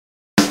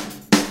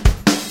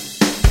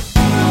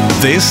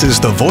This is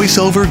the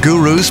VoiceOver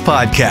Gurus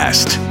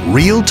podcast.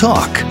 Real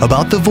talk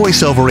about the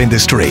voiceover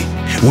industry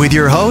with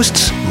your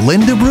hosts,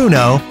 Linda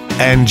Bruno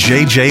and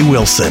JJ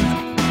Wilson.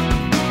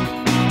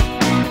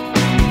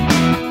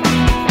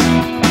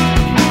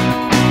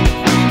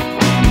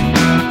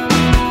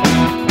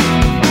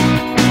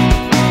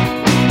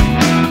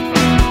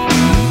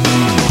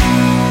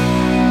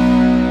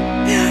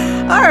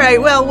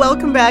 Well,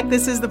 welcome back.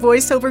 This is the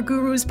VoiceOver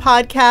Gurus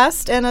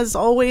podcast, and as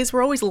always,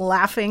 we're always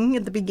laughing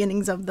at the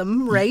beginnings of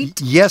them, right?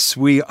 Yes,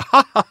 we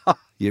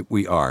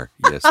we are.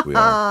 Yes, we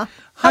are.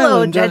 Hello,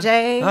 Linda.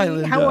 JJ. Hi,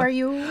 Linda. How are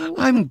you?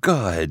 I'm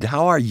good.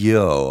 How are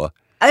you?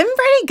 I'm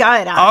pretty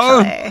good,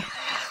 actually.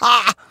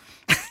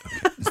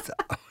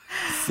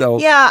 So,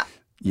 Yeah.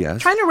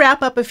 yes. Trying to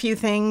wrap up a few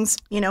things.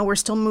 You know, we're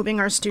still moving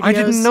our studios. I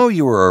didn't know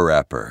you were a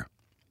rapper.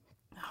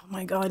 Oh,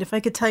 my God. If I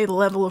could tell you the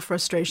level of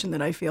frustration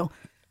that I feel.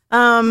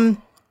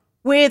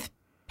 With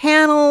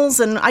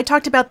panels, and I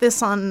talked about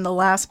this on the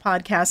last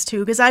podcast too,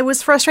 because I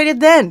was frustrated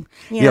then.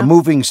 You know?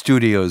 Moving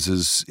studios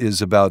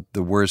is about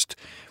the worst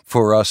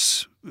for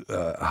us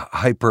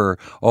hyper,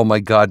 oh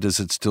my God, does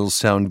it still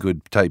sound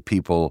good type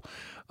people.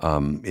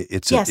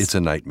 It's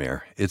a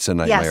nightmare. It's a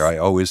nightmare.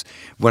 Yes.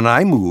 When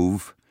I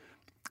move,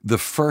 the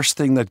first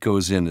thing that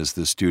goes in is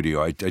the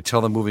studio. I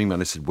tell the moving man,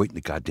 I said, wait in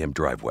the goddamn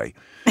driveway.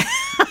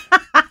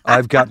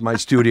 I've got my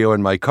studio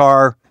in my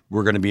car.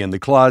 We're going to be in the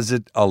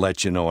closet. I'll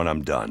let you know when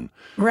I'm done.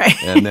 Right.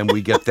 And then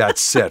we get that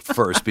set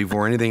first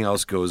before anything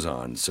else goes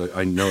on. So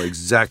I know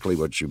exactly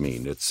what you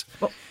mean. I it's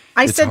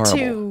said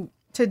horrible.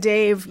 to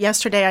Dave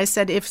yesterday, I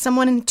said, if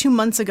someone 2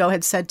 months ago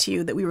had said to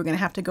you that we were going to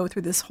have to go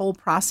through this whole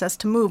process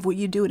to move, would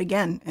you do it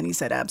again? And he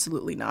said,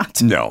 absolutely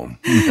not. No.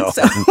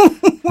 So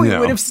we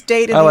would have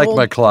stayed in the I like old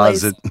my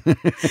closet.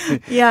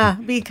 Yeah,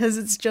 because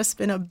it's just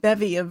been a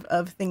bevy of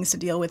things to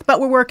deal with. But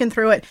we're working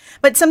through it.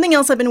 But something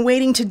else I've been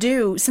waiting to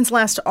do since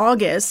last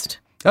August.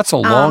 That's a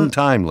long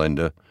time,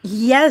 Linda.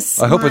 Yes.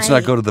 I hope it's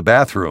not go to the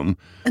bathroom.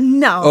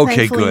 No, Okay,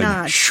 thankfully good.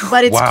 not.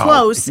 But it's Wow.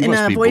 close You in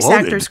must a be voice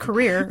bloated. actor's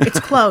career.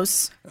 It's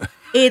close.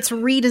 It's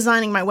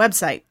redesigning my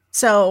website.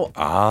 So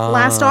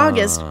last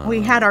August,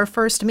 we had our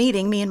first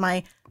meeting, me and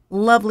my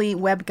lovely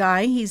web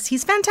guy.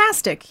 He's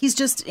fantastic. He's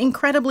just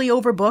incredibly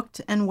overbooked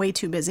and way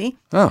too busy.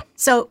 Oh.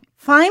 So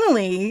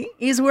finally,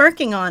 he's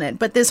working on it.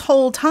 But this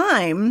whole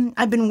time,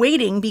 I've been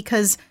waiting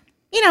because,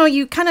 you know,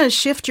 you kind of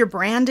shift your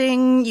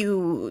branding.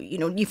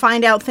 You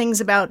find out things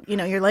about,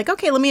 you're like,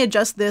 okay, let me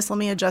adjust this, let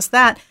me adjust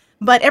that.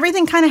 But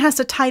everything kind of has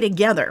to tie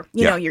together.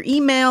 You know, your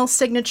email,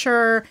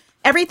 signature,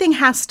 everything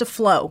has to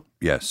flow.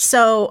 Yes.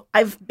 So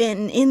I've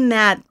been in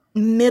that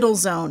middle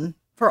zone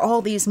for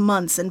all these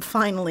months, and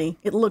finally,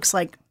 it looks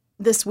like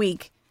this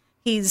week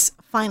he's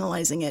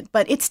finalizing it.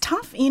 But it's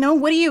tough.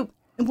 What do you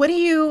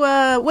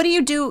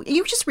do?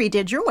 You just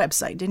redid your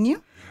website, didn't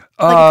you?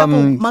 Like a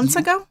couple months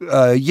ago?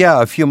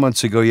 A few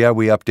months ago,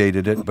 we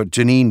updated it. But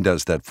Janine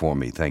does that for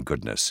me, thank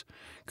goodness,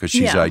 because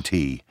she's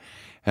IT.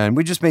 And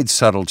we just made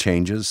subtle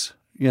changes,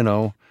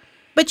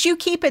 But you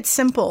keep it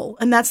simple,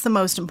 and that's the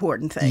most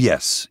important thing.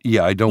 Yes.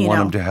 Yeah, I don't want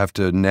them to have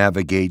to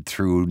navigate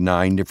through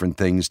 9 different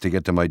things to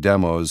get to my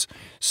demos.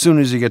 As soon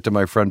as you get to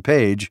my front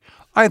page,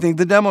 I think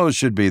the demos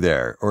should be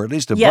there, or at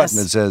least a button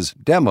that says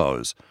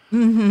demos.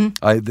 Mm-hmm.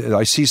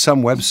 I see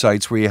some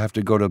websites where you have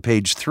to go to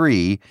page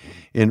 3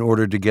 in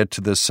order to get to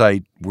the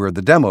site where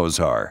the demos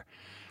are.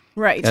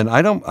 Right. And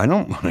I don't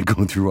want to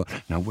go through.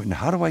 Now,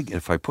 how do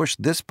if I push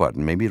this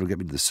button, maybe it'll get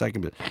me to the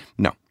second bit.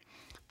 No.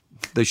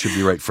 They should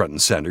be right front and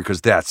center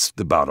because that's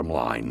the bottom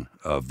line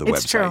of the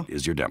website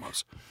is your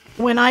demos.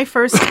 When I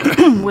first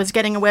was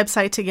getting a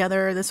website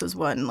together, this was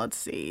when, let's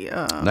see.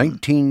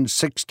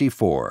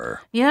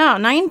 1964. Yeah,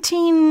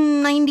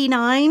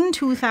 1999,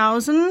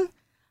 2000.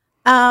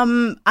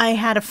 I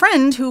had a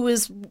friend who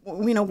was,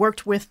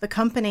 worked with the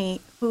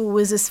company who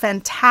was this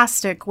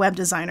fantastic web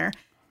designer.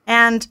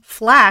 And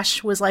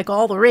Flash was like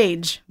all the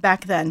rage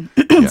back then.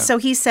 So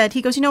he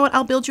goes, you know what,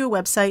 I'll build you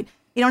a website.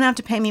 You don't have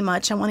to pay me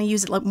much. I want to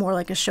use it more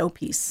like a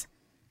showpiece.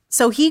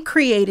 So he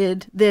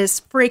created this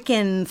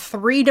freaking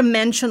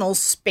 3-dimensional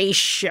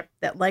spaceship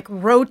that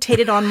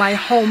rotated on my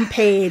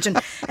homepage.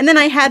 And then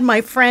I had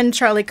my friend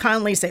Charlie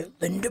Conley say,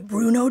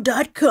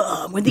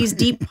 lindabruno.com with these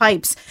deep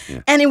pipes.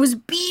 Yeah. And it was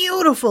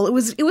beautiful. It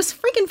was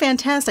freaking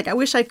fantastic. I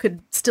wish I could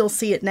still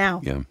see it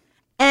now. Yeah.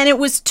 And it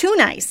was too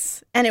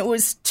nice. And it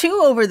was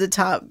too over the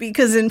top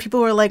because then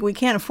people were like, we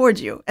can't afford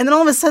you. And then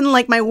all of a sudden,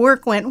 my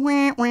work went,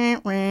 wah, wah,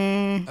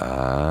 wah.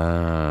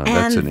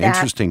 That's an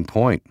interesting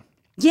point.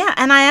 Yeah.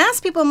 And I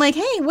asked people, I'm like,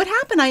 hey, what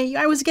happened?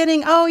 I was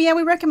getting,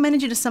 we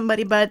recommended you to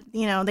somebody, but,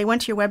 they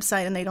went to your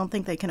website and they don't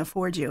think they can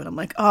afford you. And I'm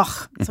like,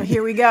 so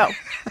here we go.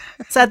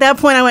 So at that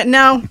point, I went,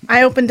 no.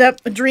 I opened up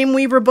a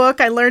Dreamweaver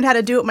book. I learned how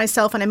to do it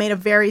myself, and I made a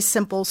very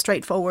simple,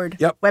 straightforward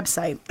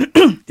website.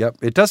 Yep.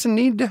 It doesn't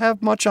need to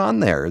have much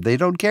on there. They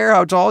don't care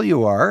how tall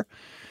you are.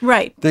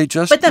 Right. They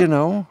just,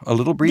 a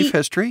little brief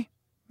history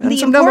and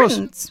some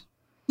demos.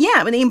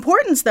 Yeah. But the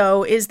importance,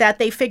 though, is that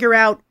they figure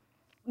out,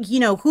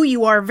 who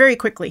you are very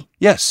quickly.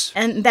 Yes.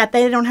 And that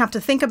they don't have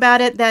to think about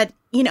it,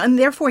 and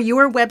therefore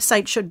your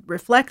website should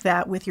reflect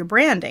that with your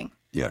branding.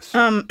 Yes.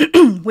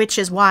 Which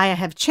is why I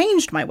have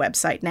changed my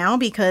website now,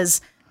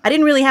 because I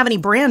didn't really have any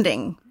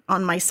branding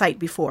on my site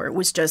before. It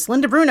was just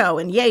Linda Bruno,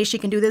 and yay, she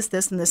can do this,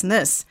 this, and this, and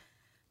this.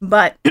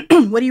 But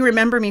what do you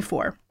remember me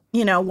for?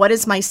 You know, what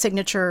is my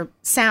signature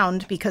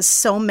sound? Because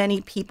so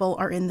many people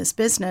are in this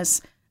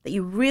business that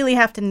you really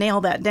have to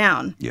nail that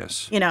down.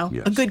 Yes. You know,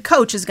 yes. a good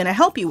coach is going to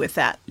help you with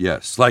that.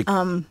 Yes, like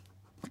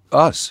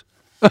us.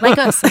 Like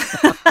us.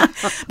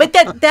 But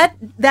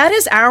that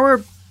is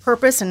our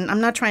purpose, and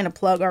I'm not trying to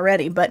plug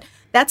already, but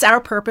that's our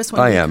purpose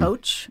when we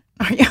coach.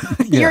 Are you?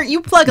 Yeah.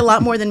 You plug a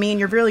lot more than me, and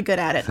you're really good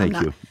at it. Thank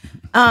you.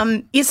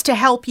 Is to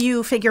help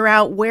you figure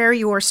out where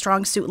your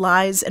strong suit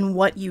lies and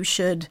what you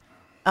should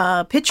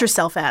pitch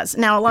yourself as.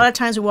 Now, a lot of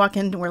times we walk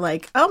in and we're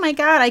like, oh my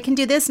God, I can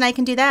do this and I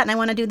can do that and I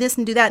want to do this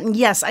and do that. And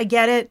yes, I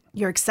get it.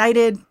 You're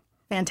excited.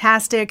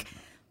 Fantastic.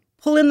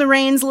 Pull in the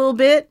reins a little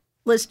bit.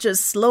 Let's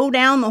just slow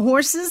down the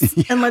horses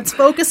and let's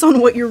focus on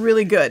what you're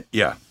really good.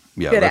 Yeah.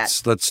 Good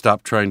Let's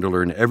stop trying to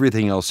learn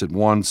everything else at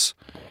once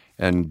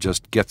and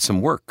just get some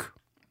work.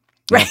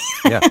 Right.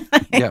 Yeah.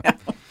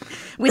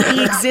 With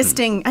the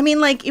existing,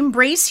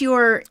 embrace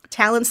your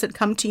talents that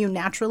come to you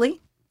naturally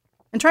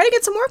and try to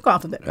get some work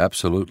off of it.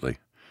 Absolutely.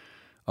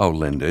 Oh,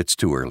 Linda, it's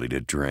too early to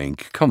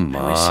drink. Come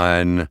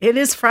on. It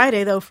is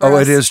Friday, though, for us. Oh,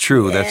 it is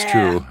true. Yeah. That's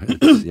true.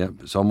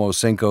 It's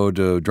almost Cinco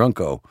de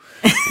Drunko.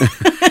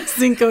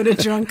 Cinco de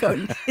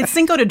Drunko. It's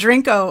Cinco de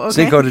Drinko, okay?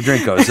 Cinco de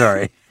Drinko,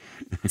 sorry.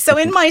 So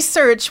in my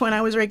search, when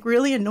I was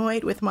really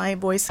annoyed with my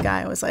voice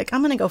guy, I was like,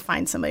 I'm going to go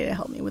find somebody to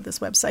help me with this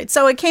website.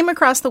 So I came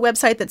across the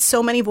website that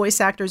so many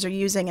voice actors are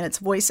using, and it's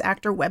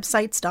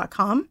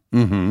voiceactorwebsites.com.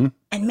 Mm-hmm.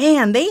 And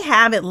man, they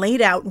have it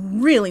laid out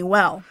really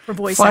well for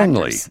voice actors.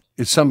 Finally,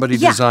 somebody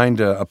designed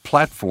a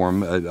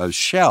platform, a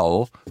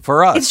shell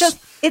for us.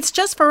 It's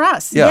just for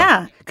us.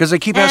 Yeah. Because I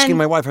keep asking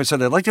my wife, I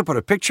said, I'd like to put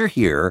a picture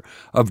here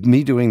of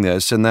me doing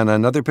this, and then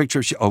another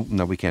picture. Oh,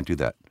 no, we can't do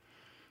that.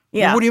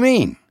 Yeah. Well, what do you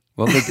mean?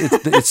 Well,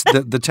 it's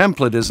the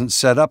template isn't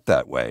set up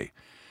that way.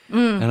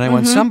 And I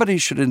went, somebody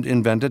should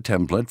invent a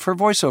template for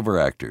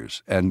voiceover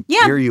actors. And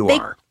here you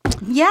are.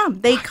 Yeah,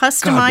 they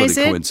customize God, what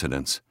a it.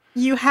 Coincidence.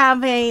 You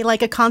have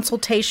a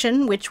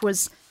consultation, which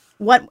was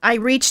what I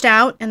reached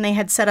out, and they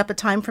had set up a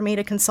time for me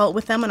to consult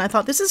with them. And I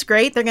thought, this is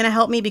great. They're going to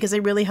help me because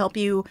they really help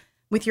you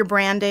with your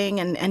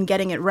branding and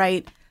getting it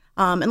right.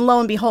 And lo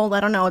and behold, I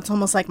don't know, it's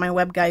almost like my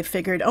web guy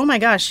figured, oh my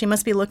gosh, she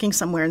must be looking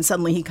somewhere. And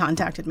suddenly he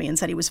contacted me and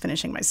said he was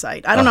finishing my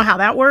site. I don't know how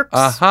that works.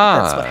 That's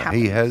what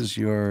happened. He has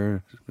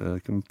your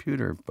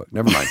computer book.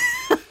 Never mind.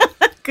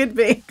 Could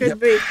be.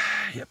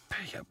 Yep.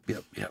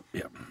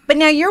 But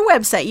now your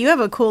website, you have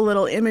a cool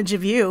little image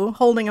of you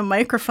holding a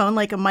microphone,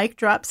 like a mic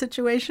drop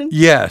situation.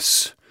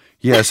 Yes,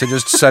 I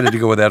just decided to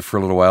go with that for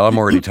a little while. I'm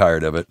already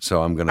tired of it,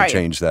 so I'm going to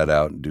change that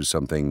out and do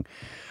something.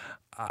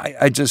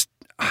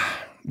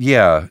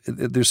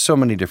 There's so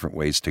many different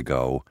ways to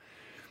go.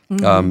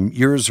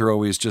 Yours are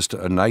always just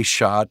a nice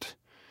shot,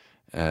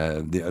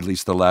 at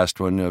least the last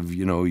one of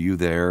you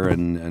there,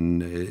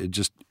 and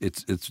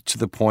it's to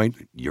the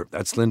point.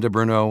 That's Linda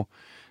Bruno,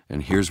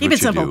 and here's what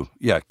you do.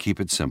 Yeah, keep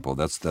it simple.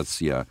 That's.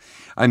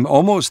 I'm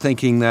almost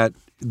thinking that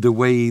the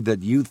way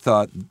that you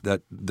thought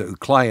that the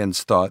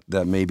clients thought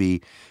that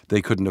maybe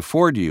they couldn't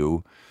afford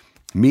you,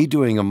 me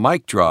doing a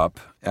mic drop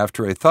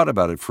after I thought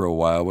about it for a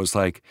while was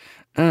like,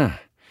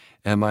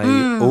 am I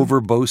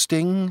over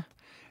boasting?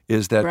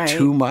 Is that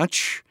too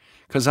much?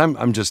 Because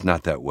I'm just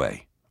not that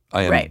way.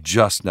 I am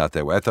just not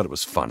that way. I thought it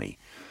was funny.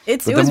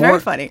 It was very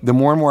funny. The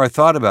more and more I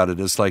thought about it,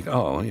 it's like,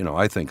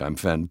 I think I'm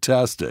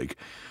fantastic.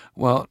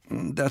 Well,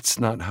 that's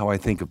not how I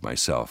think of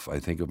myself. I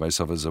think of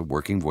myself as a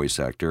working voice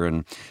actor.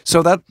 And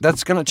so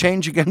that's going to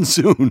change again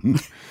soon.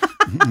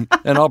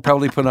 And I'll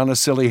probably put on a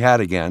silly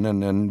hat again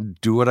and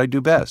do what I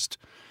do best,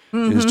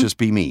 is just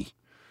be me.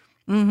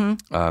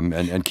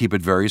 And keep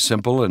it very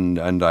simple.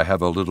 And I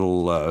have a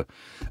little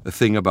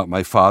thing about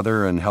my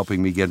father and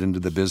helping me get into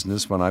the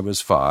business when I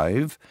was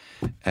 5,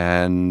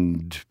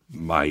 and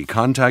my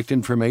contact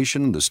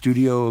information, the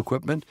studio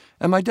equipment,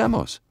 and my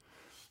demos.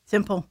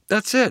 Simple.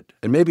 That's it.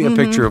 And maybe a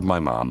picture of my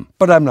mom,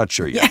 but I'm not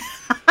sure yet.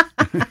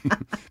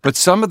 But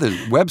some of the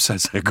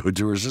websites I go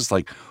to are just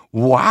like,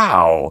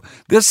 wow,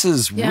 this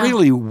is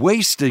really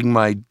wasting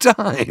my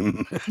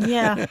time.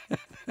 Yeah.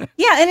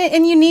 Yeah,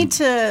 and you need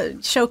to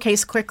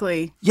showcase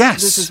quickly.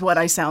 Yes. This is what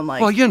I sound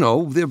like. Well,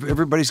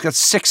 everybody's got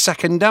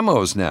 6-second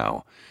demos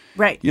now.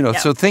 Right.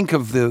 So think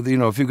of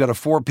if you've got a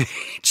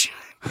 4-page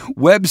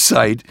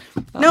website,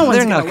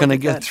 they're not going to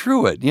get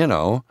through it,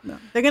 No.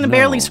 They're going to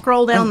barely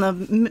scroll down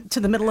to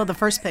the middle of the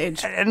first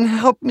page. And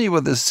help me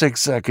with a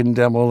 6-second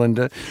demo,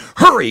 Linda.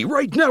 Hurry,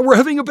 right now, we're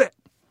having a bit.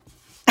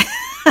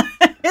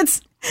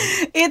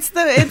 It's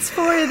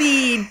for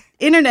the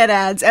internet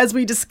ads, as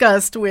we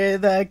discussed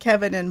with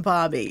Kevin and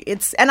Bobby.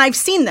 And I've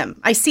seen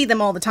them. I see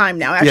them all the time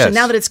now. Actually,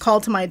 now that it's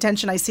called to my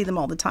attention, I see them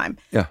all the time.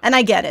 Yeah. And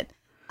I get it.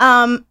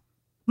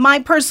 My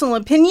personal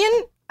opinion,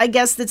 I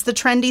guess it's the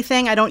trendy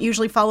thing. I don't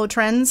usually follow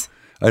trends.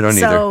 I don't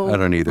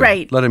either.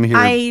 Right. Let him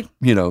hear,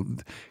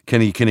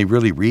 can he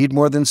really read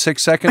more than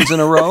 6 seconds in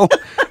a row?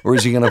 Or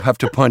is he going to have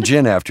to punch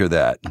in after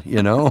that,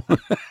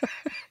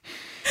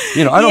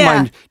 I don't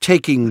mind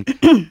taking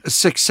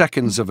 6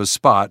 seconds of a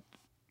spot,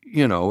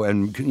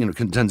 and,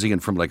 condensing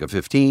it from like a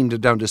 15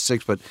 down to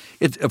 6, but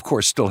it, of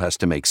course, still has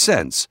to make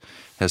sense.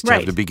 Has to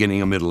have the beginning,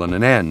 a middle, and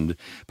an end.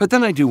 But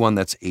then I do one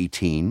that's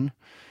 18,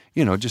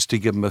 just to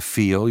give them a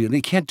feel.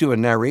 You can't do a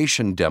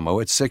narration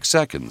demo at 6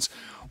 seconds.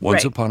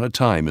 Once upon a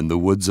time in the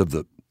woods of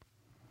the...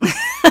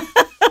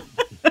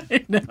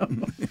 I know.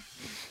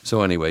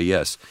 So anyway,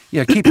 yes.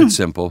 Yeah, keep it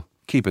simple.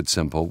 Keep it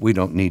simple. We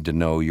don't need to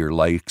know your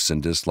likes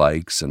and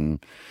dislikes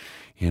and...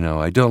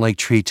 I don't like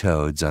tree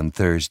toads on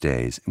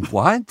Thursdays.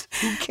 What?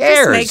 Who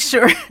cares? Just make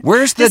sure.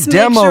 Where's the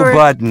demo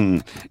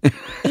button?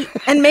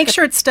 And make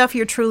sure it's stuff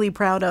you're truly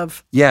proud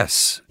of.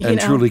 Yes, and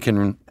truly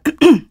can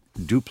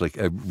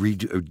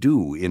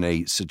redo in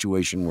a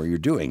situation where you're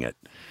doing it.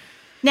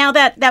 Now,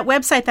 that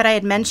website that I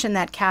had mentioned,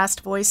 that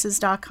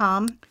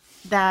castvoices.com,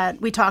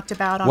 that we talked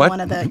about on one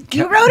of the...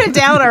 You wrote it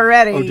down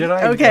already. Oh, did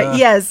I? Okay,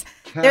 yes.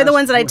 They're the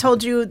ones that I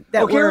told you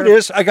that were... here it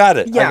is. I got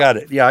it. Yeah. I got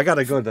it. Yeah, I got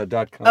to go to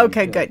the .com.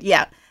 Okay, good.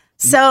 Yeah.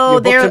 So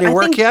you booked any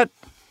work yet?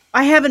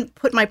 I haven't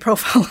put my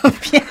profile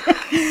up yet.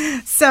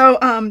 So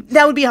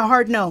that would be a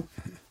hard no.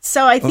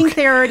 So I think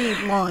they're already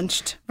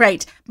launched.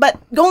 Right. But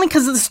only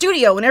because of the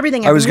studio and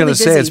everything. I was going to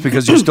say it's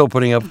because you're still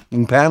putting up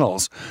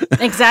panels.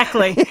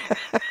 Exactly.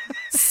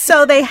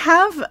 So they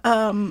have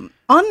on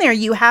there,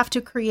 you have to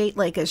create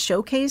like a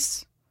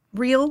showcase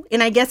reel.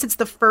 And I guess it's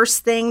the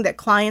first thing that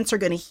clients are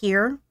going to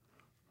hear.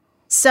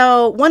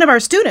 So one of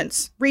our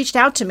students reached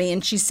out to me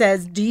and she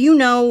says, do you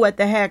know what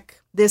the heck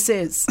this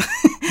is?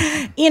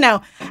 And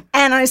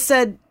I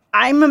said,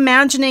 I'm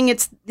imagining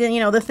it's,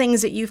 the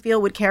things that you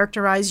feel would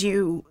characterize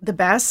you the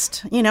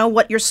best,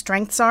 what your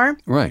strengths are.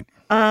 Right.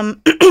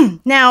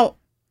 Now,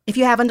 if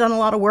you haven't done a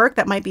lot of work,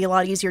 that might be a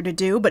lot easier to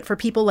do. But for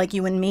people like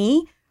you and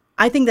me,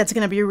 I think that's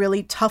going to be a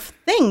really tough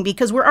thing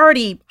because we're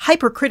already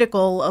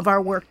hypercritical of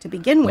our work to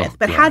begin with.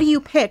 But how do you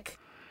pick,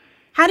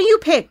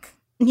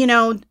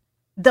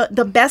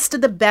 the best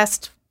of the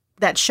best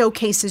that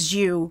showcases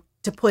you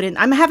to put in?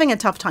 I'm having a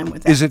tough time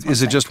with that.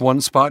 Is it just one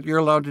spot you're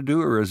allowed to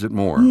do, or is it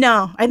more?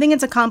 No, I think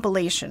it's a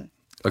compilation.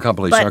 A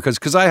compilation,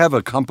 because I have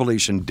a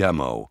compilation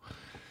demo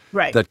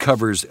that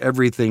covers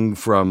everything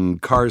from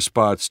car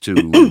spots to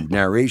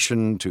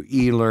narration to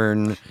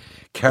e-learn,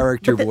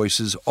 character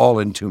voices, all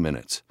in 2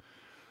 minutes.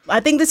 I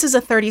think this is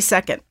a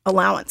 30-second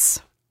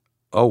allowance.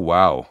 Oh,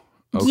 wow.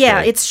 Okay.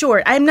 Yeah, it's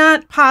short. I'm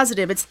not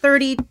positive. It's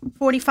 30,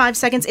 45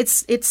 seconds.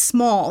 It's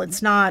small.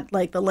 It's not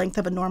like the length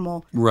of a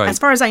normal, as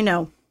far as I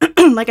know.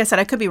 Like I said,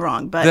 I could be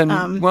wrong, but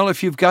then, well,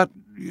 if you've got,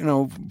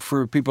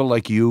 for people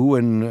like you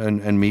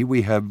and me,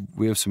 we have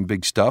some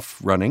big stuff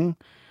running.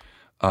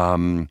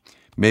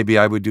 Maybe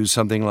I would do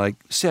something like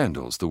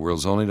Sandals, the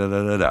world's only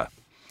da-da-da-da.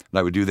 And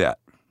I would do that.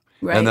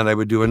 Right. And then I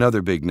would do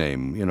another big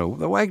name,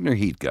 the Wagner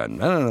heat gun.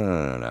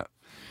 Da-da-da-da-da.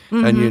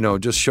 Mm-hmm.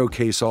 And, just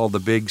showcase all the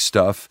big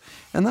stuff.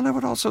 And then I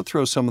would also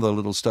throw some of the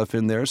little stuff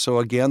in there. So,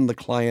 again, the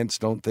clients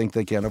don't think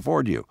they can't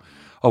afford you.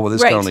 Oh, well,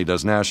 this guy only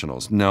does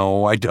nationals.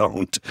 No, I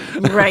don't.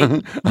 Right.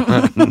 No.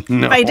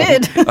 If I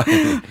did,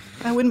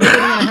 I wouldn't be living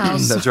in a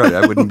house. That's right.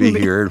 I wouldn't be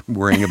here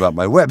worrying about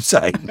my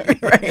website.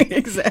 Right,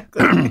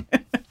 exactly.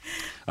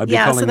 I'd be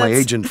calling my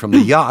agent from the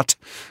yacht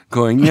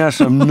going, yes,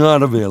 I'm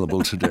not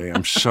available today.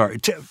 I'm sorry.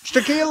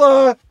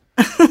 Tequila!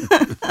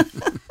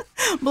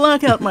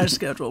 Block out my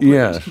schedule, please.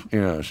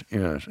 Yes.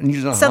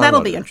 And so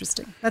that'll be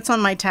interesting. That's on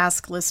my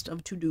task list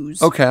of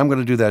to-dos. Okay, I'm going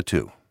to do that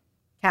too.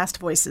 Cast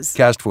Voices.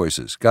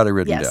 Got it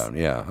written down.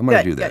 Yeah, I'm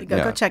going to do that.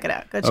 Go check it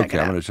out. Okay,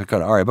 I'm going to check it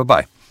out. All right,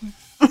 bye-bye.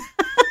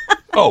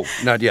 Oh,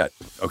 not yet.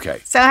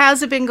 Okay. So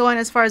how's it been going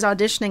as far as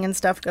auditioning and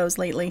stuff goes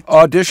lately?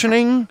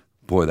 Auditioning?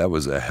 Boy, that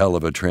was a hell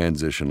of a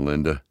transition,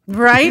 Linda.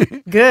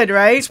 Right? Good,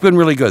 right? It's been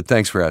really good.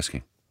 Thanks for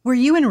asking. Were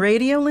you in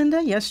radio,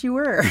 Linda? Yes, you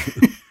were.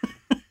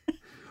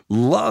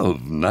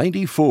 Love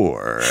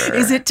 94.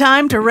 Is it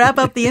time to wrap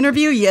up the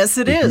interview? Yes,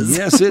 it is.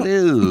 Yes, it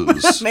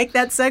is. Make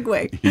that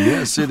segue.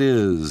 Yes, it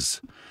is.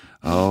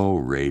 Oh,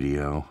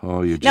 radio.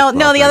 Oh, you just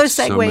no. The other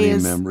so segue many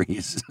is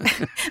memories.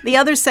 The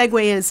other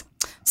segue is.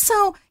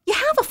 So you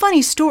have a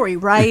funny story,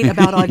 right,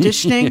 about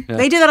auditioning? Yeah.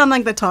 They do that on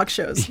like the talk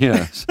shows.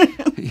 Yes,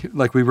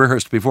 like we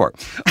rehearsed before.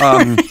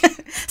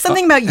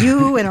 Something about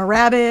you and a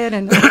rabbit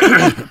and.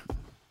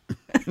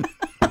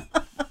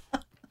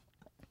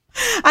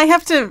 I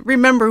have to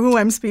remember who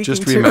I'm speaking to.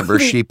 Just remember,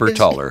 sheep are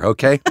taller,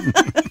 okay?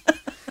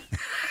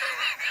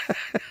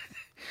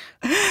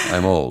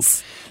 I'm old.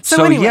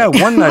 So anyway. Yeah,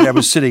 one night I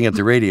was sitting at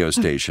the radio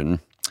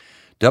station,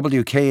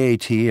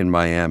 WKAT in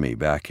Miami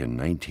back in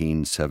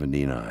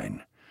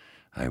 1979.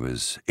 I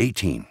was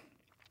 18.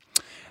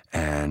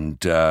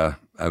 And I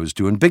was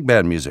doing big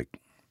band music,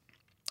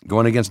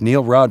 going against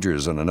Neil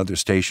Rogers on another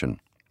station.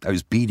 I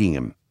was beating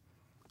him.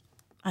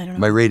 I don't know.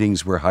 My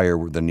ratings were higher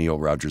than Neil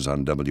Rogers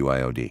on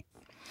WIOD.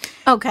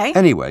 Okay.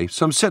 Anyway,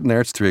 so I'm sitting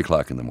there. It's 3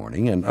 o'clock in the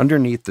morning. And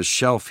underneath the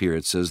shelf here,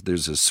 it says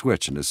there's a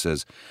switch. And it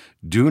says,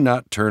 do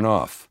not turn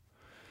off.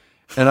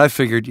 And I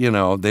figured,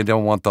 they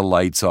don't want the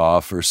lights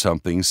off or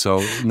something. So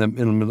in the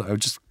middle, I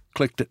just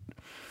clicked it.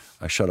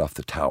 I shut off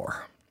the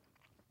tower.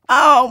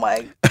 Oh,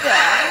 my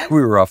God.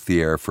 We were off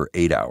the air for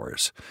 8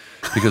 hours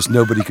because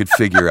nobody could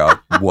figure out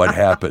what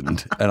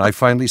happened. And I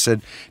finally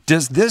said,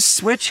 does this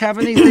switch have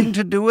anything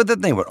to do with it?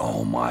 And they went,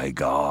 oh, my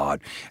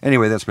God.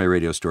 Anyway, that's my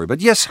radio story.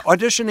 But yes,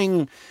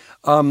 auditioning,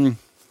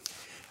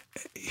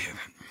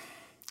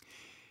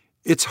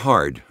 it's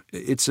hard.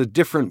 It's a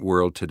different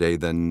world today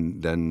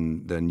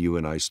than you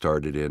and I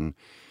started in.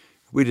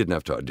 We didn't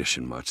have to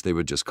audition much. They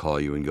would just call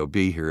you and go,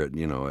 be here at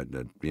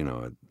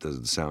the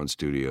sound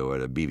studio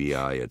at a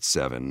BVI at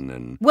 7.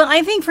 And well,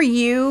 I think for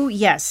you,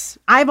 yes,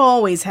 I've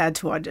always had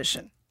to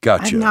audition.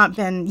 Gotcha.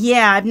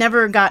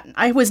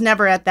 I was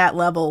never at that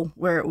level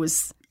where it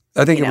was.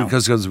 I think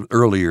because it was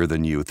earlier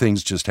than you.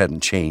 Things just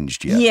hadn't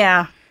changed yet.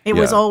 Yeah, it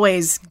was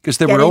always because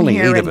there were only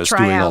 8 of us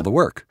doing all the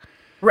work.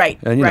 Right,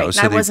 and right.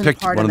 So they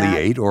picked one of the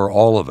 8 or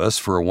all of us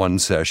for one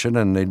session,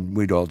 and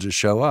we'd all just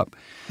show up.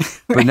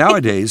 But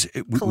nowadays,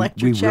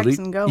 collect your checks really,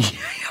 and go.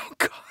 Oh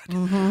God!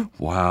 Mm-hmm.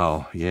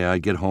 Wow. Yeah, I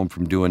get home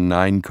from doing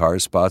 9 car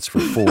spots for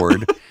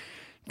Ford.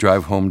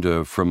 Drive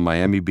home from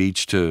Miami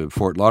Beach to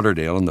Fort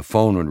Lauderdale, and the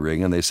phone would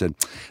ring, and they said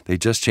they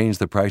just changed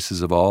the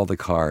prices of all the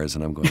cars,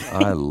 and I'm going,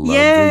 I love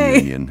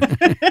the union.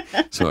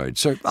 So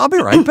I'll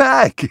be right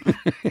back.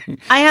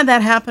 I had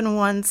that happen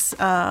once.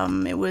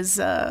 It was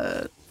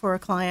for a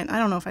client. I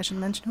don't know if I should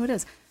mention who it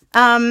is.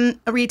 A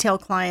retail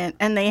client,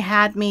 and they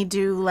had me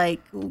do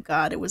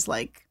it was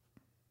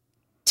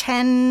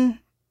 10,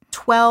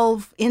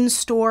 12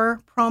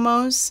 in-store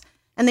promos,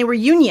 and they were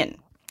union.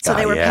 So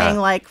they were paying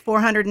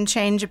 $400 and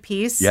change a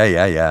piece.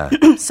 Yeah.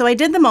 So I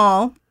did them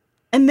all.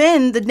 And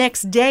then the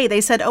next day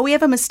they said, we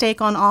have a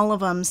mistake on all of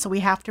them, so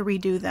we have to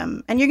redo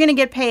them. And you're going to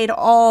get paid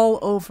all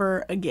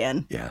over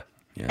again. Yeah.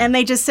 And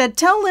they just said,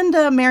 tell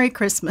Linda Merry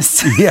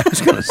Christmas. Yeah, I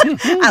was going to say.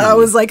 And I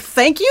was like,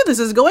 thank you. This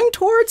is going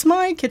towards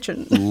my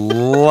kitchen.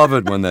 Love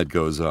it when that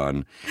goes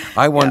on.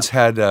 I once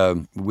had,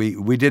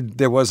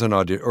 there was an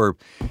audition, or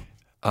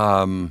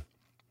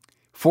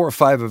 4 or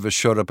 5 of us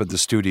showed up at the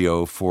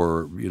studio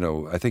for,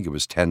 I think it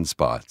was 10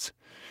 spots.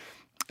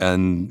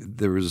 And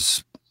there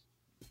was,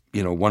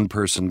 one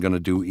person going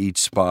to do each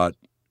spot.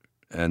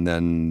 And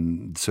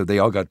then, so they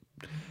all got,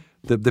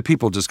 the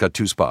people just got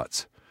 2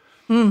 spots.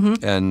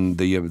 Mm-hmm. And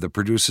the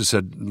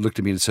producer looked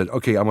at me and said,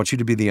 okay, I want you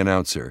to be the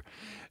announcer.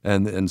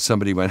 And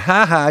somebody went,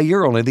 ha,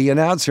 you're only the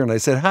announcer. And I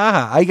said,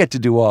 ha, I get to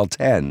do all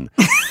 10.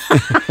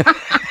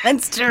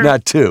 That's true.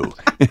 Not 2.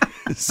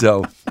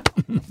 So...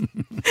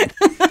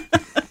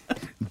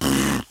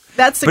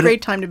 That's a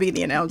great time to be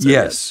the announcer.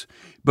 Yes.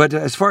 But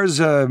as far as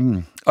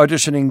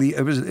auditioning,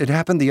 it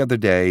happened the other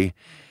day.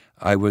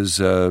 It was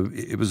a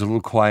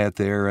little quiet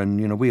there,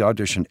 and we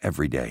audition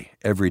every day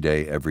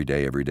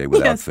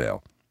without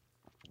fail.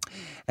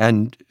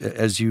 And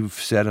as you've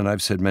said, and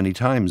I've said many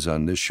times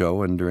on this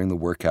show and during the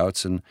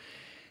workouts, and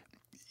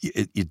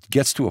it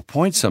gets to a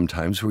point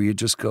sometimes where you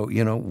just go,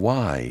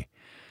 why?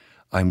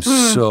 I'm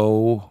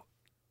so,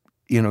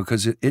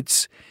 because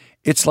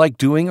it's like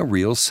doing a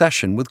real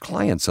session with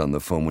clients on the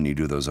phone when you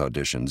do those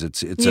auditions.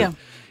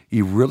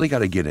 You really got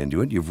to get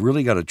into it. You've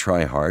really got to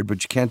try hard,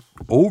 but you can't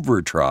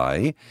over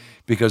try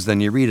because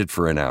then you read it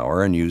for an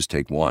hour and you just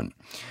take 1.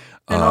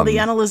 And all the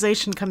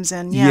analyzation comes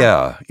in.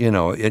 Yeah. I'm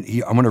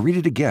going to read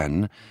it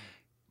again,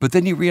 but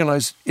then you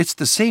realize it's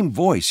the same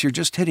voice. You're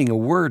just hitting a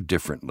word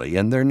differently,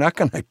 and they're not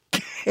going to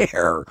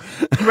care.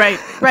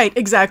 Right,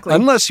 exactly.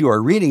 Unless you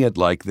are reading it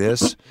like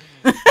this,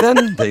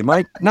 then they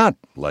might not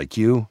like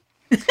you.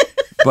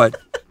 But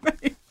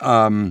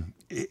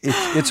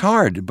it's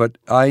hard. But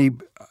I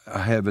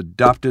have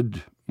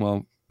adopted,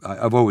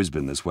 I've always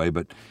been this way,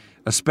 but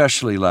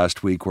especially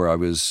last week where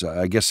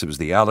I guess it was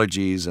the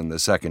allergies and the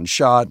second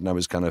shot, and I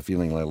was kind of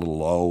feeling a little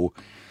low.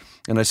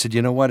 And I said,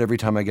 you know what? Every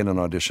time I get an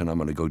audition, I'm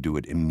going to go do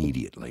it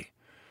immediately.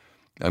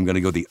 I'm going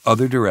to go the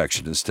other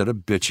direction instead of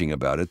bitching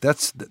about it.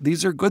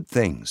 These are good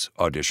things,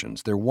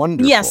 auditions. They're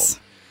wonderful. Yes.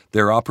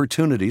 They're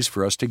opportunities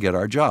for us to get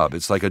our job.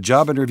 It's like a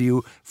job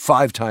interview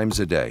 5 times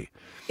a day.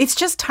 It's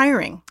just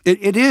tiring.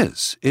 It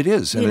is. And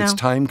it's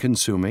time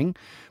consuming.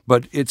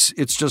 But it's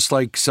just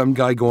like some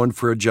guy going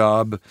for a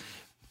job,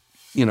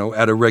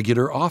 at a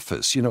regular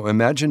office.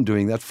 Imagine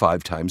doing that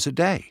 5 times a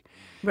day.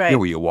 Right.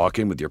 Where you walk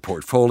in with your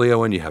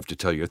portfolio and you have to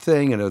tell your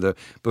thing.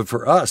 But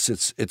for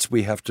us,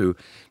 we have to,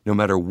 no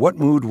matter what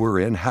mood we're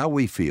in, how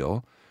we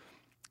feel,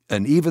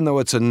 and even though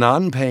it's a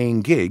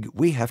non-paying gig,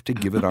 we have to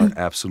give it our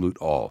absolute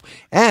all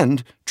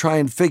and try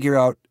and figure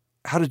out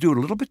how to do it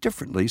a little bit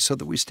differently so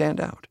that we stand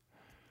out.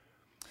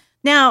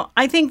 Now,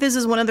 I think this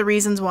is one of the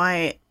reasons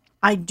why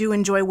I do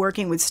enjoy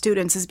working with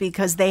students is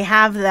because they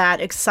have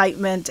that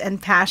excitement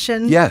and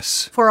passion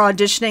for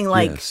auditioning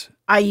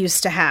I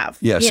used to have.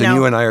 Yes, and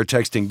you and I are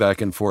texting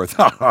back and forth.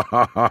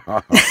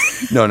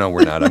 No,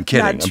 we're not. I'm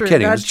kidding. Not true, I'm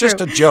kidding. not It's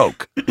just a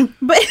joke.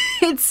 But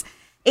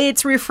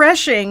it's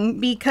refreshing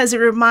because it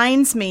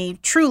reminds me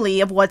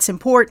truly of what's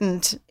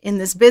important in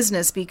this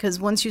business, because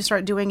once you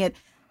start doing it,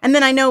 and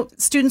then I know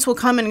students will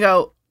come and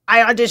go, I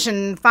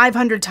auditioned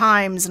 500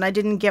 times and I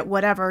didn't get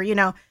whatever,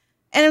 And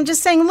I'm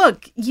just saying,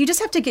 look, you just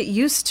have to get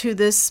used to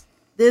this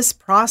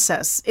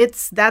process.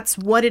 That's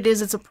what it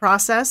is. It's a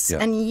process. Yeah.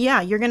 And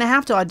you're going to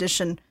have to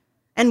audition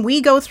And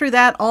we go through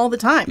that all the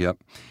time. Yep.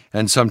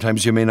 And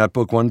sometimes you may not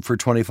book one for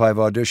 25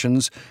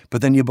 auditions,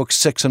 but then you book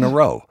 6 in a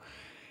row.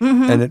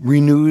 And it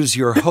renews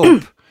your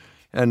hope.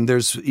 And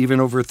there's even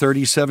over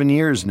 37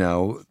 years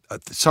now,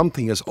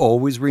 something has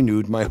always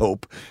renewed my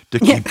hope to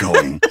keep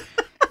going.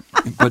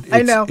 But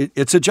I know.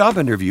 It's a job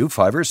interview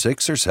 5 or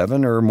 6 or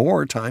 7 or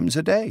more times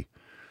a day.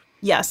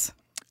 Yes.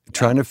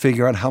 Trying to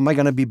figure out how am I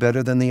going to be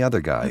better than the other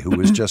guy who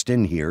was just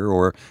in here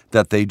or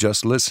that they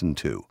just listened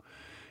to.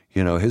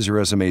 You know, his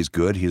resume is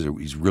good.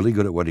 He's really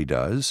good at what he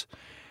does.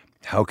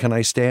 How can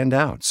I stand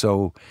out?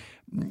 So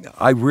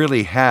I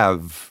really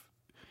have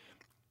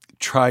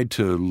tried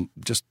to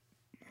just,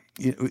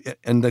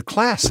 and the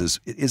class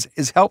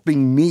is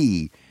helping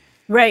me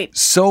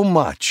so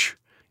much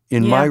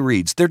in my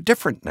reads. They're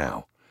different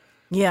now.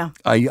 Yeah.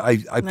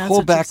 I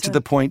pull back to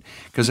the point,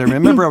 because I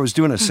remember I was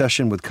doing a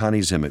session with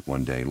Connie Zimmett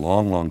one day,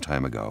 long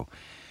time ago,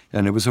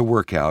 and it was a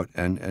workout,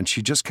 and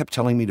she just kept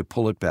telling me to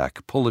pull it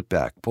back,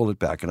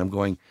 and I'm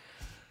going,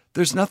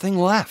 there's nothing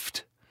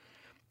left.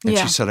 And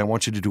she said, I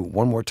want you to do it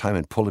one more time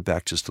and pull it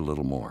back just a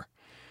little more.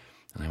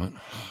 And I went,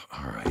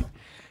 all right.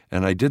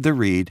 And I did the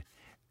read,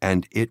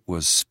 and it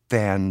was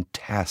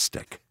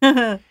fantastic.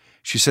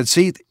 She said,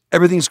 see,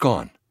 everything's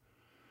gone.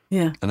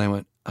 Yeah. And I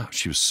went, oh,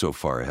 she was so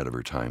far ahead of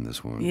her time,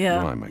 this woman.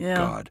 Yeah. Oh, my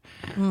God.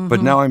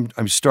 But now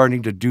I'm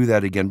starting to do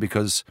that again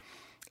because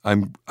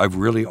I've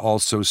really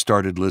also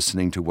started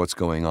listening to what's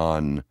going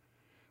on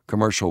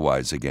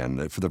commercial-wise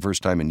again. For the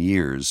first time in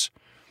years,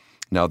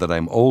 now that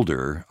I'm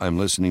older, I'm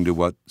listening to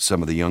what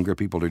some of the younger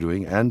people are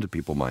doing and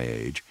people my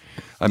age.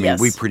 I mean,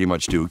 we pretty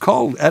much do.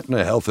 Call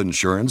Aetna Health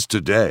Insurance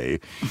today,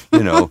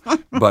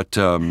 But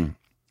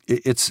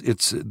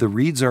it's the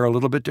reads are a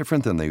little bit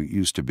different than they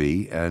used to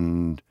be,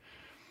 and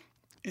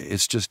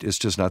it's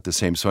just not the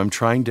same. So I'm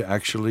trying to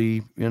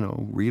actually,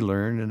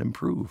 relearn and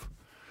improve.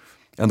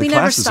 And the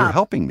classes are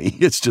helping me.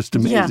 It's just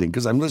amazing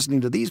because I'm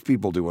listening to these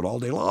people do it all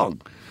day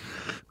long.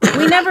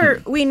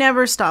 We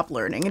never stop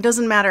learning. It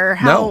doesn't matter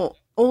how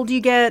old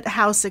you get,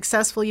 how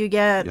successful you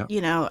get,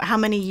 how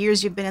many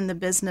years you've been in the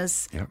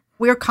business. Yep.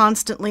 We're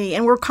constantly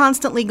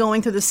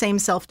going through the same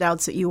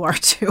self-doubts that you are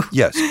too.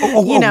 Yes.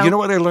 You know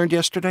what I learned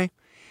yesterday?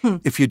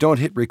 If you don't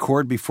hit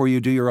record before you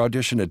do your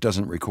audition, it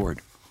doesn't record.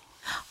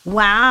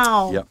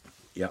 Wow.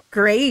 Yep.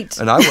 Great.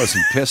 And I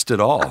wasn't pissed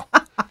at all.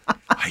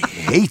 I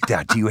hate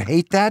that. Do you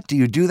hate that? Do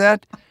you do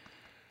that?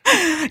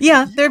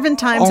 Yeah, there have been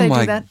times I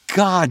do that. Oh my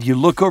God, you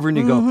look over and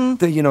you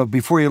go,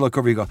 before you look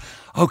over, you go,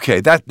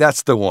 okay,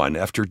 that's the one.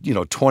 After,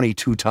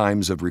 22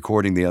 times of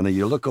recording the other,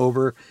 you look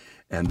over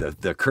and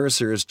the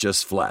cursor is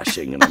just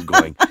flashing and I'm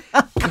going,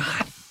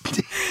 God.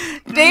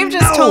 Dave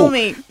just told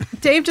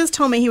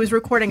me he was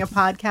recording a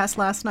podcast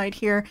last night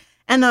here.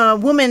 And a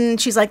woman,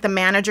 she's like the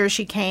manager,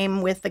 she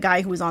came with the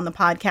guy who was on the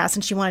podcast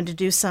and she wanted to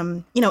do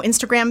some,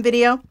 Instagram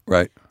video.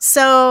 Right.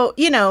 So,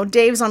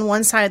 Dave's on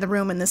one side of the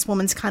room and this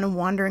woman's kind of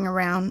wandering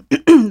around.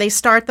 They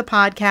start the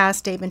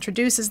podcast. Dave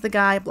introduces the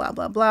guy, blah,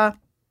 blah, blah.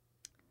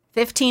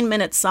 15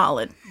 minutes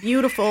solid.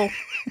 Beautiful.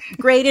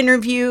 Great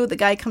interview. The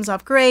guy comes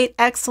off great.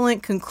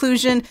 Excellent.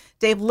 Conclusion.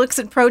 Dave looks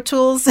at Pro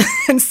Tools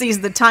and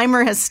sees the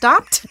timer has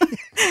stopped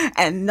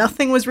and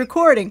nothing was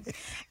recording.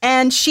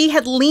 And she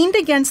had leaned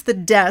against the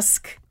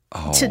desk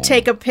to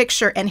take a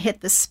picture and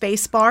hit the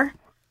space bar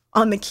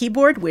on the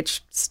keyboard,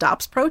 which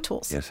stops Pro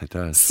Tools. Yes, it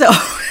does. So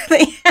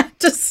they had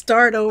to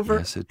start over.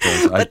 Yes, it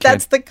does. But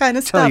that's the kind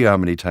of stuff. Tell you how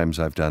many times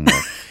I've done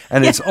that.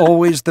 And it's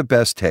always the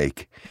best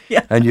take.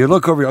 Yeah. And you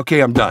look over,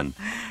 okay, I'm done.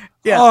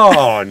 Yeah.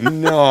 Oh,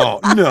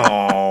 no.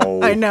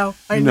 I know.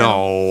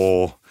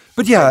 No.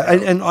 But yeah,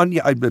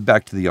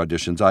 back to the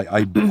auditions.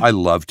 I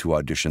love to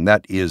audition.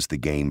 That is the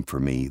game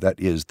for me. That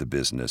is the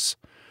business.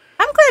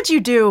 I'm glad you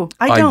do.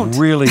 I don't. I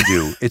really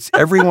do. It's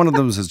every one of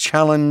them is a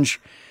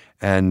challenge,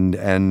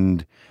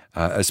 and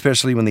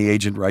especially when the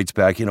agent writes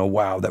back,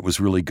 wow, that was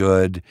really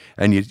good,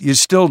 and you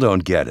still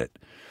don't get it.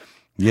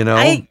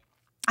 I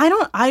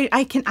don't.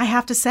 I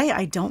have to say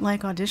I don't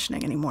like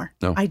auditioning anymore.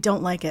 No. I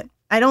don't like it.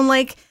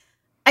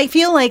 I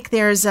feel like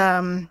there's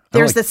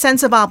the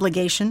sense of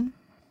obligation.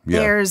 Yeah.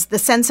 There's the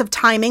sense of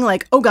timing,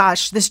 like, oh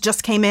gosh, this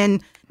just came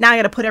in. Now I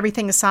got to put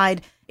everything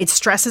aside. It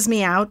stresses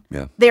me out.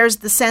 Yeah. There's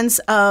the sense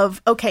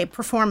of, okay,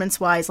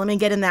 performance-wise, let me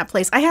get in that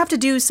place. I have to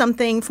do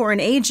something for an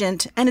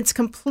agent, and it's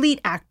complete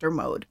actor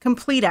mode.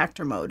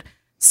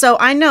 So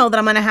I know that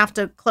I'm going to have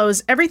to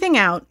close everything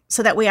out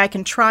so that way I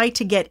can try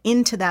to get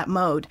into that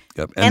mode.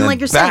 Yep. And like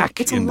you're saying,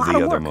 it's a lot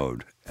of work.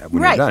 Mode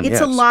right. Done,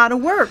 it's a lot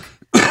of work.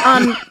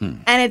 And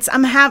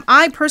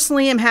I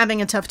personally am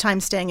having a tough time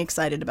staying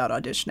excited about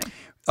auditioning.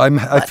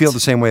 I feel the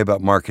same way about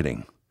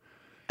marketing.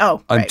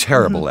 Oh, I'm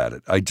terrible at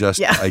it. I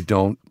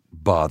don't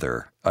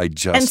bother.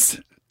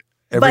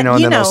 Every now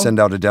and then I'll send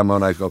out a demo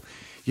and I go,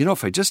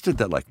 if I just did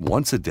that like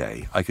once a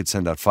day, I could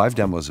send out 5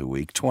 demos a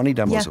week, 20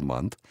 demos a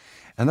month,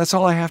 and that's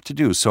all I have to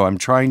do. So I'm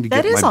trying to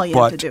get my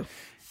butt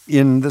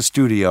in the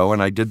studio,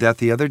 and I did that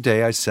the other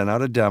day. I sent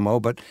out a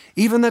demo, but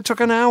even that took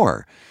an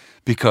hour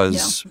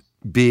because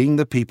being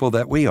the people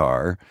that we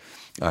are,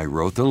 I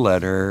wrote the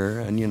letter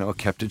and,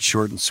 kept it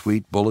short and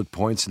sweet, bullet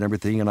points and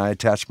everything, and I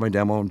attached my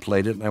demo and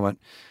played it, and I went,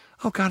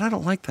 oh, God, I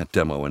don't like that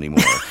demo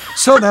anymore.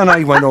 So then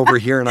I went over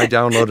here and I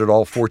downloaded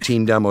all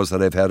 14 demos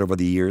that I've had over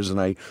the years,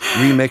 and I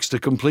remixed a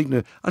complete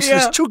new. I said,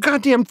 it's too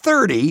goddamn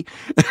 30.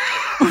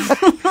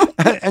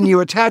 And you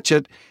attach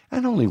it,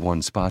 and only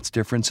one spot's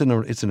difference, and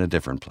it's in a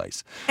different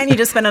place. And you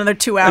just spent another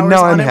 2 hours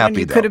now on I'm it happy, when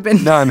you though. could have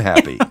been. Now I'm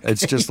happy.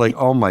 It's just like,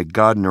 oh my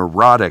God,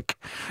 neurotic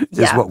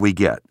is what we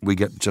get. We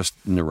get just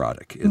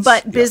neurotic.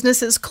 But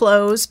businesses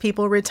close,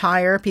 people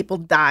retire, people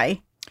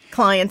die,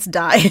 clients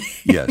die.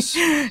 Yes.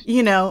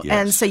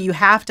 And so you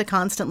have to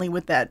constantly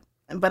with that.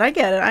 But I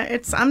get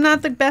it. I'm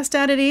not the best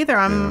at it either.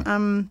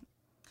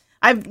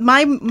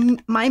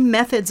 My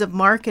methods of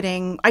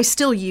marketing I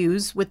still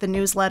use with the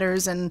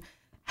newsletters and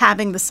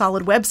having the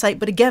solid website.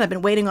 But again, I've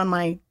been waiting on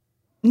my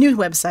new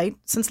website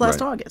since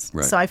last August.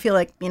 Right. So I feel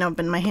like,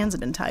 my hands have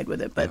been tied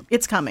with it, but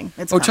it's coming.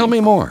 It's coming. Tell me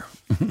more.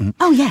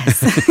 Oh, yes.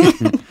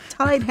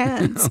 Tied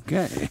hands.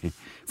 Okay.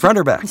 Front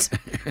or back?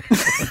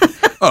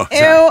 Oh,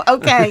 ew,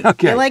 okay.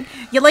 Okay.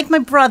 You're like my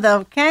brother,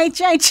 okay,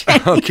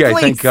 JJ? Okay,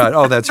 please. thank God.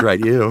 Oh, that's right,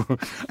 you.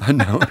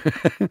 No.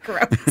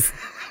 Gross.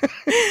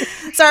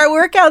 So our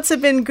workouts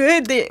have been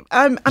good.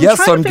 I'm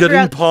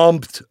getting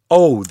pumped.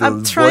 Oh, the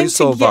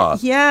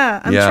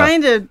voiceover. I'm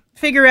trying to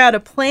figure out a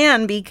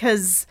plan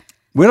because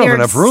we don't have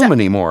enough room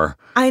anymore.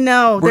 I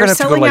know. We're going to have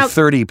to go like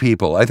 30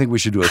 people. I think we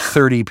should do a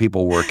 30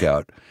 people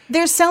workout.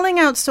 They're selling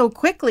out so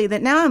quickly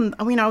that now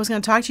I was going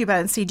to talk to you about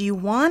it and see, do you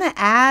want to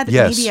add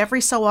maybe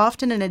every so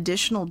often an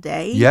additional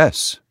day?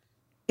 Yes.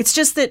 It's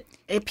just that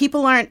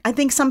people I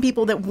think some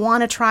people that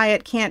want to try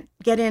it can't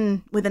get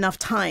in with enough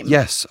time.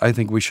 Yes, I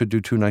think we should do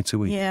 2 nights a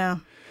week. Yeah.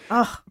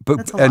 Oh, but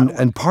that's a lot of work.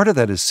 And part of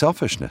that is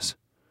selfishness.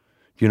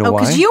 You know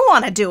why? Because you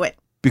want to do it.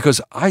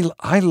 Because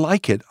I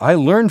like it. I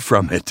learned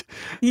from it.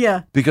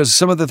 Yeah. Because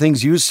some of the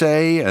things you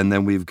say, and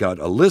then we've got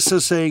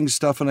Alyssa saying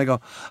stuff, and I go,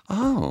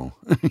 oh,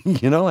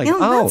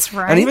 that's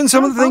right. And even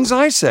some of the things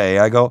I say,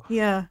 I go,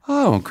 yeah.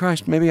 Oh,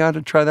 Christ, maybe I ought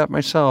to try that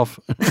myself.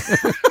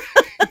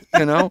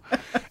 And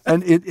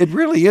it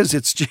really is.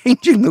 It's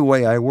changing the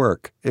way I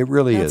work. It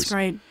really is. That's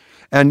right.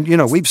 And,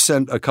 we've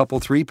sent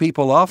 3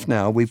 people off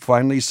now. We've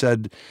finally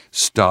said,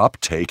 stop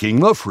taking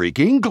the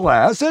freaking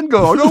class and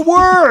go to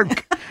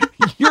work.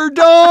 You're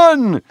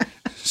done.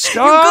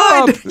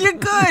 Stop. You're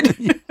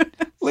good.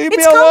 Leave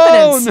me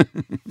alone.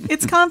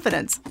 It's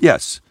confidence.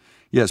 Yes.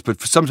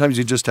 But sometimes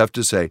you just have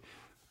to say,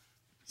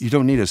 you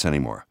don't need us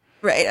anymore.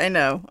 Right. I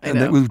know.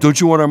 Then, don't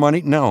you want our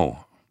money?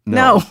 No,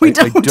 we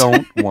don't. I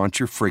don't want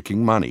your freaking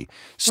money.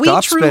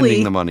 Stop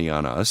spending the money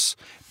on us.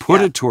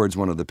 Put it towards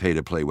one of the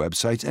pay-to-play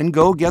websites and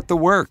go get the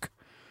work.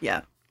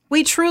 Yeah.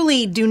 We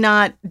truly do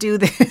not do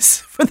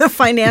this for the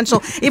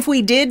financial. If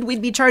we did,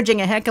 we'd be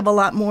charging a heck of a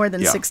lot more than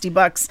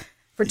 $60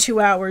 for 2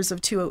 hours of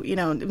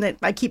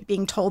I keep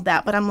being told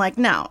that, but I'm like,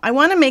 no, I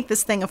want to make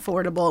this thing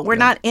affordable. We're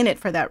not in it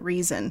for that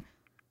reason.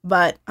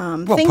 But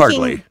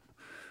partly.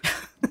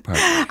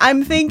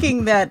 I'm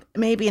thinking that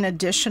maybe an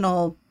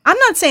additional, I'm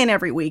not saying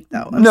every week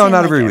though. No,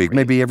 not every week.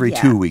 Maybe every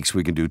 2 weeks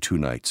we can do 2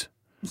 nights.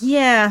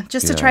 Yeah,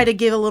 just to try to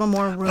give a little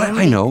more room.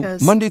 I know.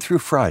 Monday through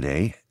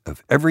Friday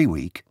of every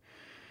week.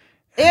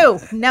 Ew,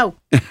 no.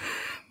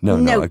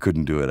 No, I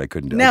couldn't do it. I'd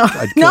kill them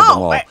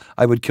all.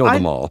 I would kill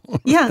them all.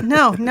 Yeah,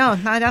 no.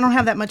 I don't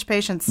have that much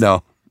patience.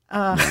 No.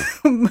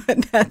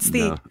 But that's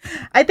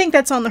I think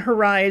that's on the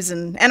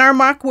horizon. And our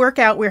mock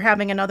workout, we're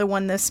having another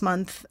one this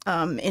month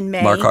in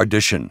May. Mock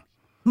audition.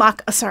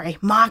 Mock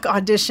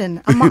audition.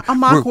 A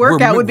mock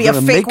workout would be a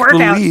fake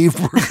workout. We're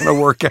going to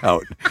work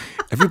out.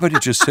 Everybody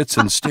just sits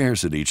and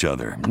stares at each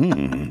other.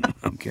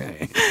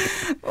 Okay.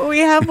 We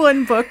have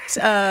one booked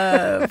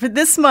for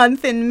this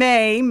month in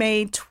May.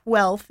 May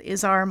 12th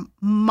is our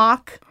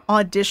mock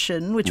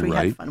audition, which we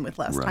had fun with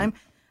last time.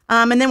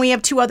 And then we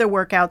have 2 other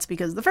workouts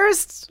because the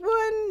first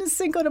one is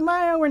Cinco de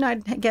Mayo. We're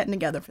not getting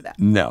together for that.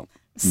 No.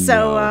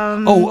 So,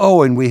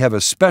 and we have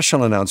a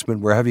special announcement.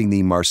 We're having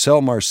the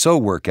Marcel Marceau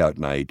workout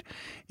night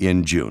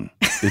in June.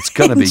 It's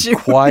going to be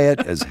quiet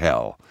as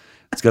hell.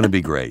 It's going to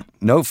be great.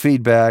 No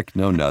feedback,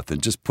 no nothing.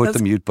 Just put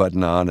the mute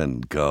button on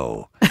and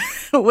go.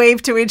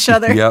 Wave to each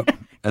other. Yep.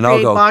 And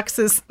I'll go.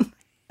 Boxes.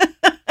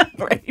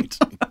 Right.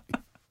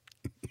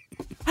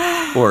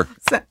 Or.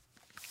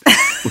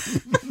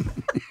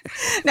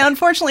 Now,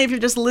 unfortunately, if you're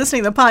just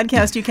listening to the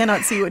podcast, you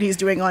cannot see what he's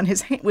doing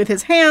with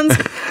his hands.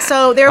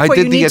 So, therefore,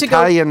 you need to go.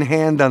 I did the Italian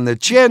hand on the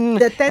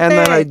chin, and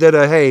then I did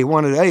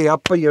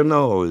up your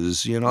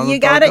nose. You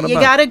got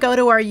to go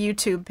to our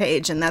YouTube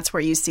page, and that's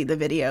where you see the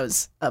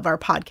videos of our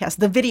podcast,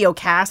 the video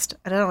cast.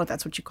 I don't know if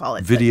that's what you call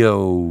it.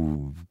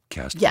 Video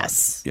cast.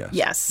 Yes.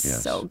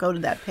 So go to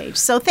that page.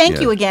 So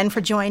thank you again for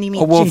joining me.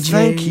 Oh, well,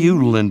 thank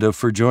you, Linda,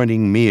 for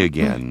joining me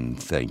again.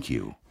 Thank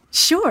you.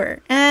 Sure.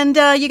 And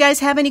you guys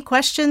have any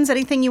questions,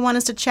 anything you want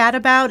us to chat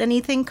about,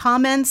 anything,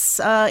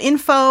 comments,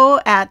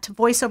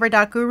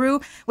 info@voiceover.guru.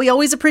 We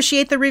always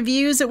appreciate the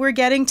reviews that we're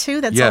getting too.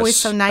 That's always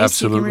so nice.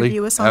 Absolutely. You can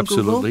review us on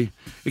Google. Absolutely.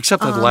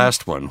 Except that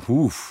last one.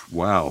 Oof,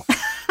 wow.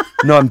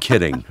 No, I'm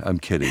kidding.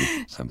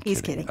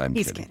 He's kidding.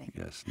 He's kidding.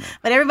 Yes. No.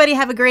 But everybody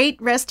have a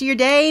great rest of your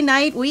day,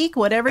 night, week,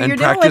 whatever you're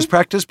doing.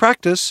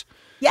 Practice.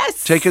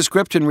 Yes. Take a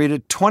script and read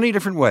it 20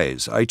 different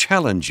ways. I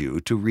challenge you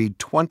to read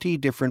 20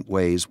 different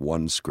ways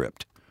one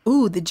script.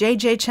 Ooh, the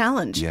JJ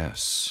challenge.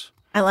 Yes.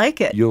 I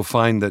like it. You'll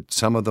find that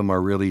some of them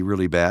are really,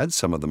 really bad.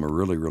 Some of them are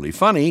really, really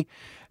funny.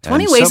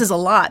 20 ways is a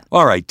lot.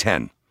 All right,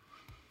 10.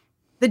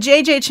 The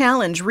JJ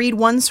challenge, read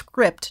one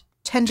script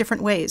 10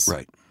 different ways.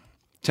 Right.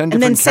 10 different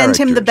And then send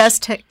characters. him the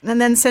best take. And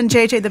then send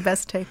JJ the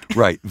best take.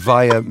 Right,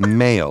 via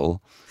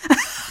mail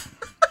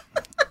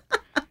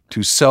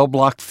to Cell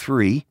Block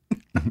 3,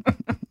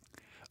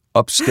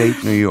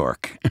 upstate New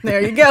York. There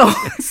you go.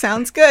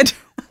 Sounds good.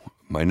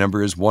 My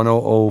number is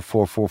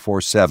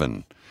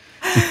 100-4447.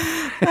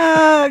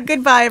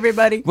 Goodbye,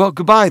 everybody. Well,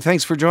 goodbye.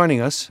 Thanks for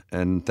joining us,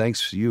 and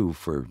thanks you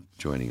for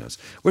joining us.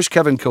 Wish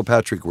Kevin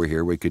Kilpatrick were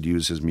here. We could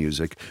use his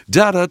music.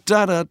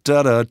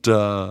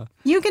 Da-da-da-da-da-da-da.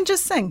 You can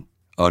just sing.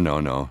 Oh, no.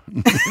 No.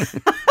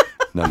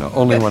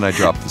 Only when I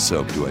drop the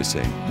soap do I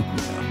sing.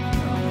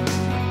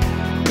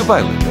 No.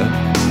 Goodbye,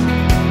 Linda.